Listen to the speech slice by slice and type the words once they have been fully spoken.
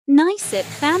Nicip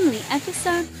Family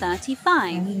Episode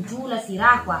 35. Minggu lah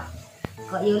sirah kuah.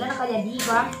 Kau iya lah nak jadi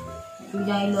kuah.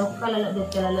 Tujuan elok kalau lalok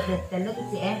detel tu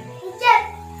cik Nicip,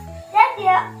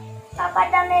 dia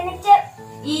Padang Nicip.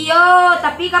 Iyo,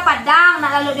 tapi ke Padang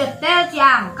nak lalok detel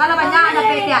ciang. Kalau banyak ada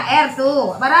PTR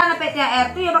tu, barang ada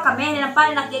PTR tu ya bakal main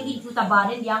nampak nak jadi tu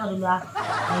tabarin dia dulu lah.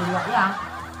 Ayo buat dia.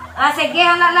 Sege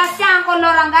ang lalas ciang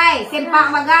kolor ang gay,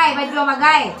 sempak magay, baju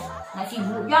magay. Nak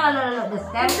sibuk dia lalok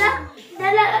detel.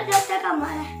 Dah lalok detel kamu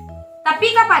lah. Tapi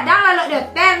ke Padang lalok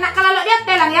detel, nak kalau lalok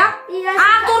detel lang ya? Iya.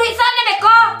 Tulisan ni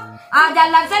beko.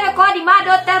 Jalan saya beko di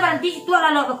mana hotel berhenti situ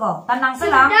lalok beko. Tenang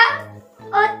selang.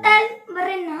 Hotel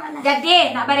berenang lah.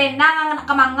 Jadi nak berenang, nak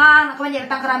kemangang, nak kemanjang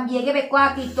datang kerambi aja beko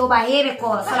kita bahir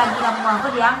beko. Selagi ramuan ko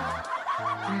dia.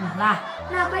 Lah.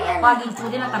 Kenapa ya? Pagi tu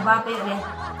dia nak tabah pe dia.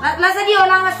 Lah sa dia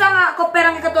lang masang ko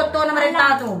perang ke toto na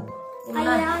merenta tu.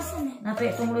 Ayah sana.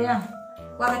 Nape tunggu ya.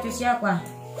 Kuah ka siya kuah.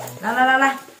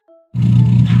 Lah.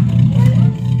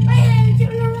 Ayah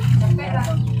Nicip na. Capek lah.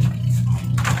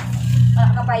 Nak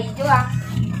kapai hijau ah.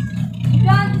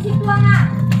 Jangan di situ ah.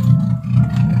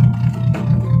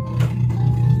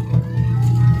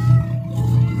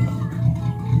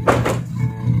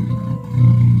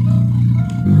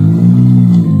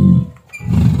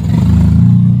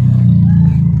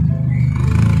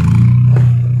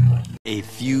 A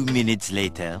few minutes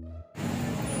later.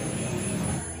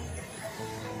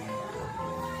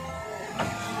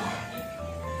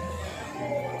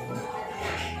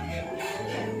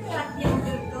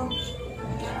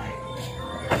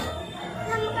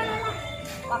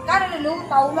 Makan dulu,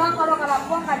 tahu lah kalau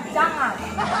buang kacang ah.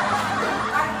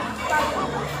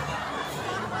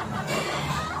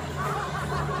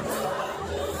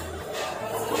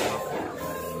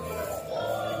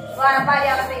 Wah, apa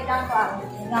dia kata ikan pak?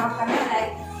 Nggak makan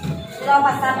lagi. Sudah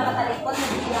pasang ke telepon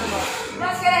dia kok.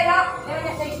 Terus kira lo, dia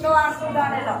punya cerita orang sudah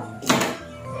ada lo.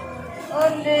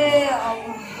 Onde,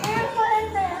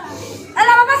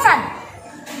 alah apa pasan?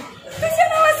 Kasi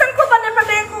na masan ko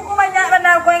pandai ko kumanya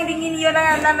bana ko yang dingin yo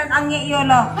na angin yo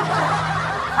lo.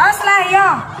 Aslah yo.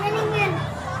 Ningin.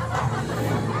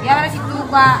 Ya mana situ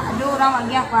pa, aduh orang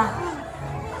lagi apa?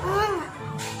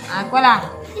 Aku lah.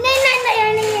 Ini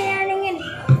yang ningin.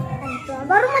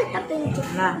 Baru mantap Nicip.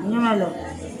 Nah, ini malu.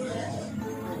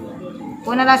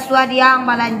 Kau nak rasuah diang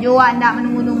balanjo anda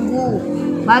menunggu-nunggu.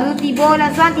 Baru tiba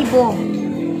langsung tiba.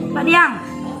 Pak diang.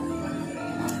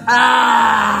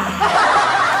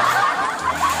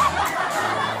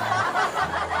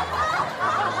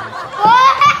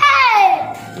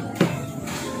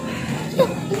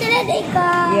 Ini ada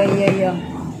ikan. Iya.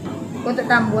 Kau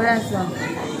tak tambah langsung.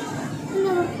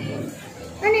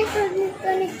 Mana ikan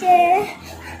Nicip?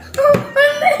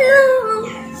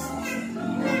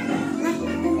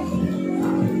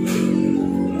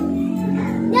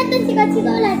 Ya tu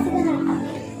cika-cika lah.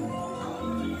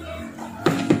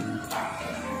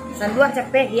 Sanduan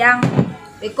capek yang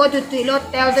beko tutup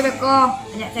hotel tu beko.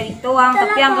 Banyak cari tuang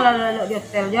tapi yang kalau lalu di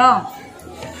hotel je.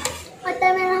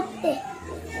 Hotel merah putih.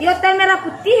 Di hotel merah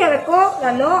putih ya beko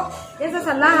lalu. Biasa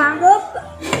salah.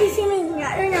 Di sini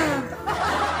enggak ada.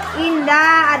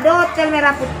 Indah, ada hotel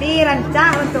merah putih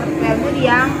rancang untuk hotelmu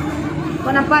dia. Kau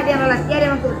nampak dia lelaki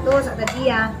ada yang tutup saat tadi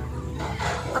ya.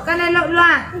 Makan elok dulu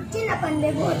ah. Mungkin nak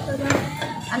pandai buat tu dah.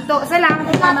 Antuk selang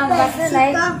tu tanam bahasa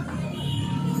lain.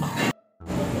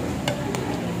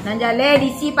 Dan jale di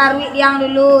parwit dia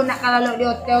dulu. Nak kalau di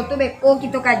hotel tu beko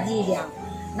kita kaji dia.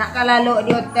 Nak kalau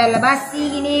di hotel basi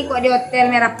gini, kok di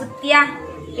hotel merah putih ah.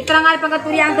 Diterangkan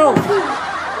pengaturan tu.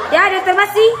 Ya di hotel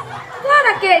basi. Ya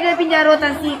nak ke dia pinjaro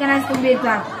tansi kena stumbil tu.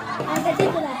 Angkat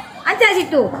situ lah. Ancak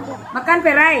situ. Makan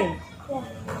perai. Ya.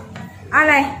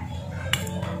 Alai.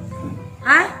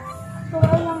 Hah?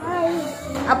 Tolong air.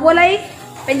 Apa lagi?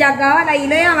 Penjaga lagi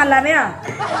lah ya malam ya.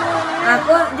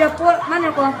 Aku jemput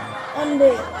mana kau?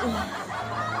 Ambil.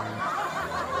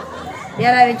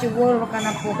 Dia lagi cubur makan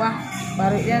apa kah?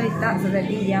 Baru dia letak sudah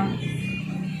yang.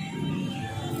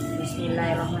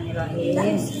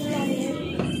 Bismillahirrahmanirrahim.